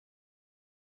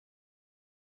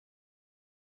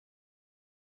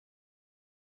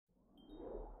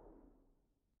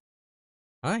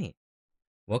Hi,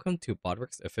 welcome to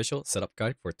BotRix official setup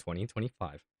guide for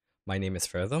 2025. My name is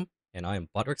Fathom, and I am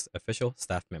BotRix official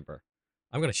staff member.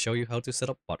 I'm going to show you how to set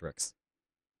up BotRix.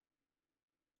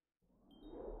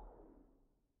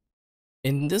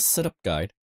 In this setup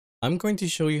guide, I'm going to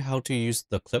show you how to use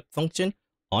the clip function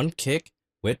on Kick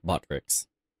with BotRix.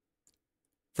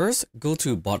 First, go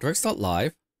to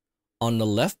botrix.live. On the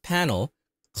left panel,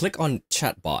 click on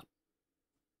Chatbot.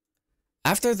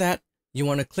 After that, you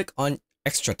want to click on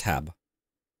Extra tab.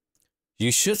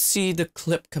 You should see the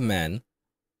clip command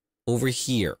over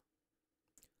here.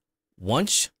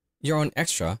 Once you're on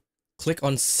Extra, click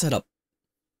on Setup.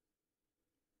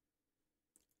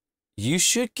 You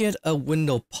should get a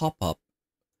window pop up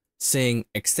saying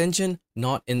extension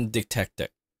not in detected.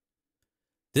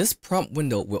 This prompt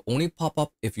window will only pop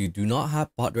up if you do not have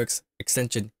BotRix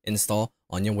extension installed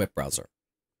on your web browser.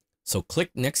 So click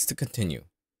Next to continue.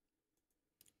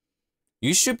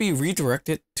 You should be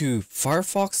redirected to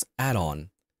Firefox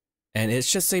add-on, and it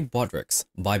should say BotRix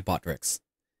by BotRix.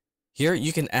 Here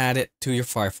you can add it to your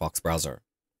Firefox browser.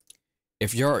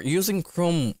 If you're using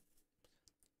Chrome,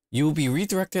 you will be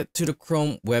redirected to the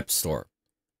Chrome Web Store,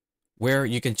 where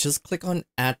you can just click on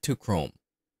Add to Chrome.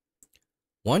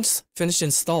 Once finished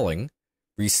installing,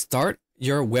 restart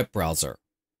your web browser.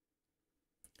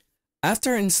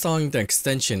 After installing the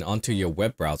extension onto your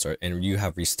web browser and you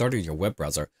have restarted your web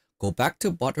browser, go back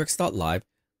to botrix.live,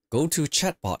 go to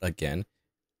Chatbot again,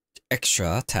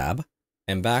 Extra tab,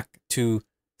 and back to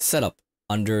Setup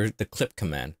under the clip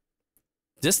command.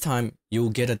 This time, you will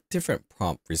get a different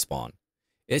prompt respawn.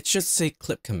 It should say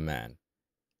clip command.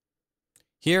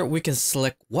 Here we can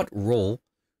select what role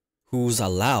who's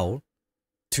allowed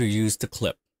to use the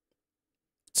clip.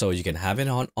 So you can have it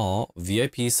on all,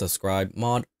 VIP, subscribe,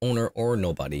 mod, owner, or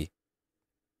nobody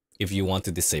if you want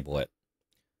to disable it.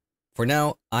 For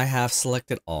now, I have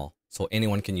selected all, so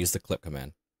anyone can use the clip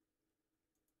command.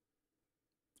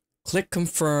 Click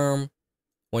confirm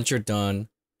once you're done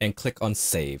and click on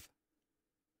save.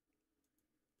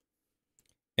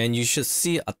 And you should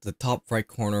see at the top right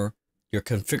corner, your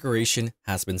configuration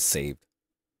has been saved.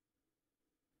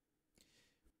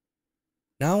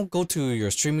 Now go to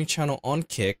your streaming channel on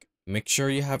Kick, make sure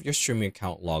you have your streaming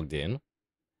account logged in.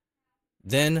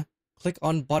 Then click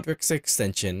on BotRix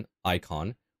extension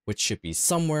icon, which should be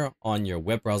somewhere on your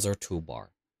web browser toolbar.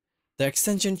 The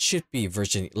extension should be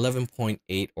version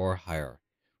 11.8 or higher.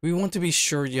 We want to be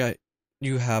sure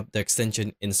you have the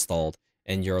extension installed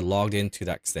and you're logged into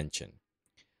that extension.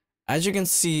 As you can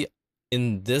see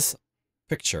in this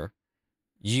picture,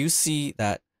 you see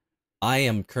that I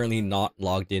am currently not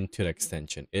logged into the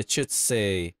extension. It should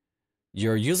say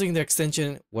you're using the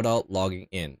extension without logging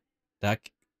in. That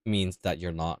means that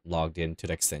you're not logged into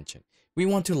the extension. We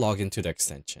want to log into the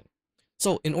extension.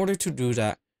 So in order to do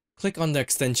that, click on the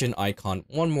extension icon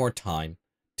one more time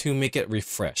to make it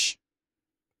refresh.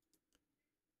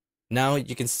 Now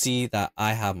you can see that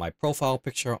I have my profile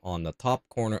picture on the top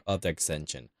corner of the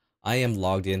extension. I am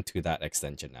logged into that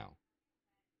extension now.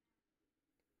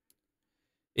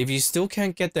 If you still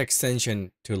can't get the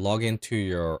extension to log into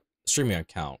your streaming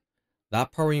account,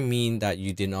 that probably means that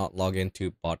you did not log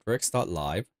into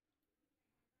botrix.live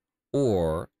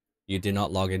or you did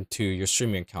not log into your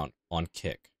streaming account on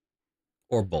Kick,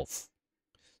 or both.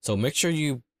 So make sure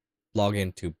you log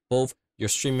into both your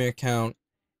streaming account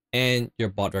and your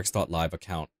botrix.live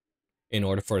account in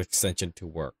order for the extension to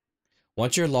work.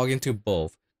 Once you're logged into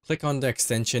both, click on the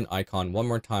extension icon one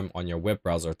more time on your web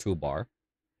browser toolbar.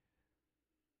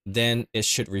 Then it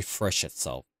should refresh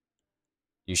itself.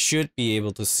 You should be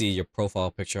able to see your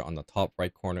profile picture on the top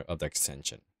right corner of the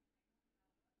extension.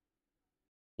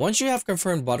 Once you have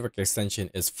confirmed BotRix extension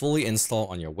is fully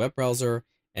installed on your web browser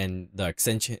and the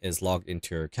extension is logged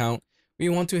into your account, we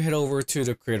want to head over to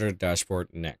the creator dashboard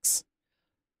next.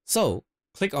 So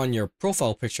click on your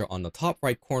profile picture on the top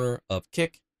right corner of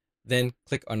Kick, then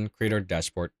click on creator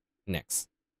dashboard next.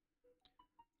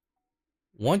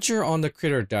 Once you're on the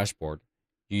creator dashboard,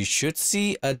 you should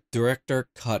see a director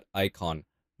cut icon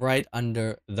right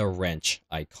under the wrench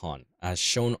icon as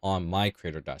shown on my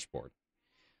creator dashboard.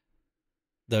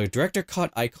 The director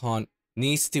cut icon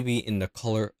needs to be in the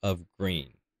color of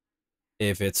green.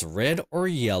 If it's red or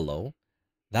yellow,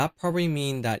 that probably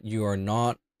means that you are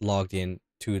not logged in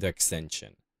to the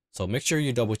extension. So make sure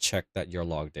you double check that you're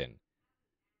logged in.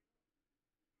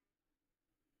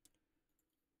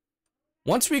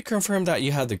 Once we confirm that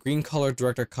you have the green color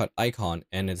director cut icon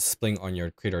and it's displaying on your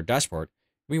creator dashboard,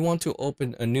 we want to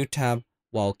open a new tab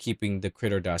while keeping the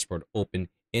creator dashboard open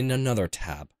in another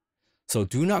tab. So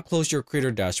do not close your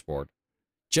creator dashboard.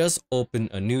 Just open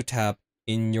a new tab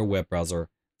in your web browser,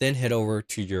 then head over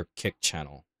to your Kick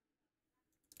channel.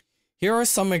 Here are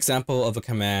some examples of the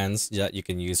commands that you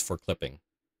can use for clipping.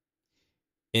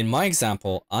 In my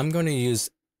example, I'm going to use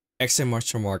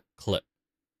 !clip.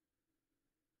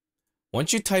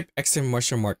 Once you type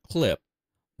 !clip,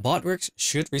 BotRix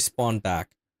should respond back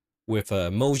with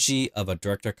an emoji of a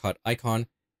director cut icon,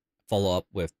 follow up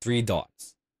with 3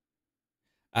 dots.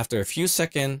 After a few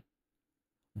seconds,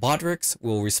 BotRix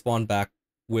will respond back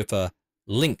with a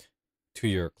link to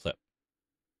your clip.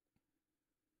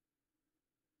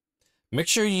 Make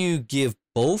sure you give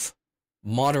both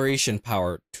moderation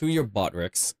power to your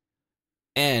BotRix,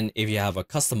 and if you have a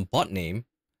custom bot name,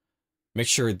 make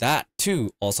sure that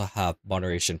too also have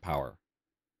moderation power,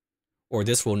 or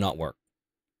this will not work.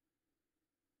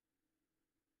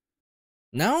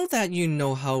 Now that you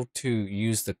know how to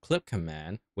use the clip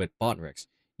command with BotRix,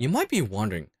 you might be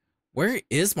wondering, where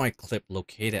is my clip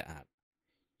located at?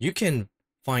 You can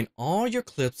find all your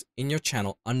clips in your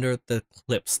channel under the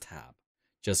Clips tab.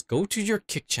 Just go to your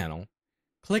Kick channel,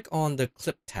 click on the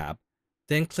Clip tab,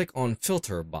 then click on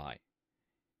Filter By,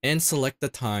 and select the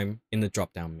time in the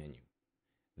drop-down menu.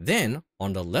 Then,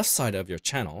 on the left side of your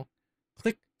channel,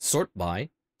 click Sort By,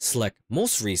 select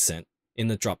Most Recent in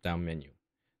the drop-down menu.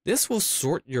 This will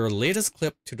sort your latest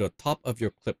clip to the top of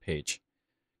your clip page.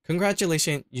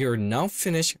 Congratulations, you're now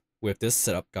finished with this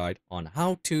setup guide on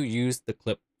how to use the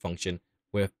clip function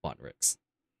with BotRix.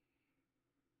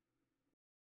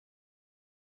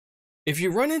 If you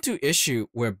run into issue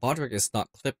where BotRix is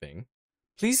not clipping,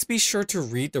 please be sure to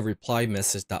read the reply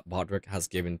message that BotRix has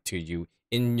given to you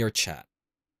in your chat.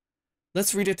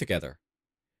 Let's read it together.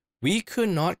 We could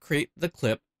not create the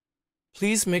clip.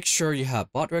 Please make sure you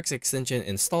have BotRix extension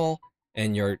installed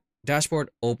and your dashboard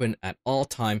open at all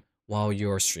time while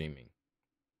you're streaming.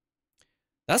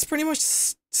 That's pretty much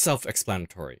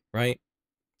self-explanatory, right?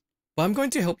 But I'm going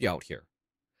to help you out here.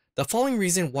 The following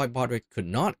reason why BotRix could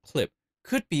not clip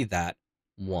could be that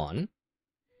 1.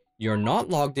 You're not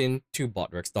logged in to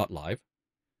botrix.live.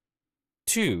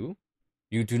 2.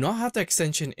 You do not have the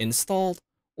extension installed,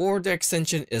 or the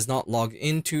extension is not logged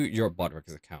into your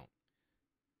BotRix account.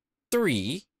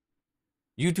 3.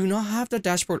 You do not have the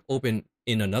dashboard open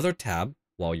in another tab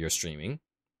while you're streaming.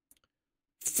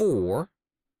 4.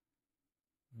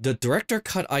 The director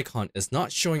cut icon is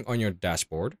not showing on your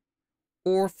dashboard.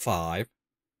 Or 5.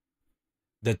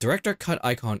 The director cut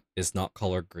icon is not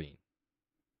color green.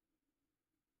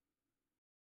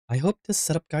 I hope this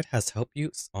setup guide has helped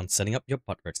you on setting up your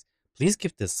BotRix. Please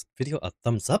give this video a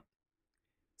thumbs up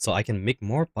so I can make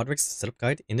more BotRix setup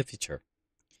guide in the future.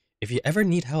 If you ever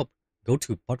need help, go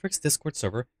to BotRix Discord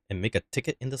server and make a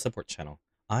ticket in the support channel.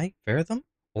 I, Verithm,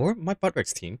 or my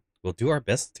BotRix team will do our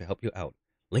best to help you out.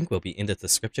 Link will be in the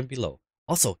description below.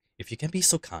 Also, if you can be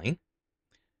so kind,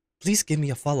 please give me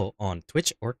a follow on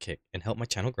Twitch or Kick and help my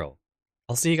channel grow.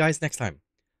 I'll see you guys next time.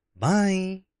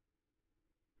 Bye!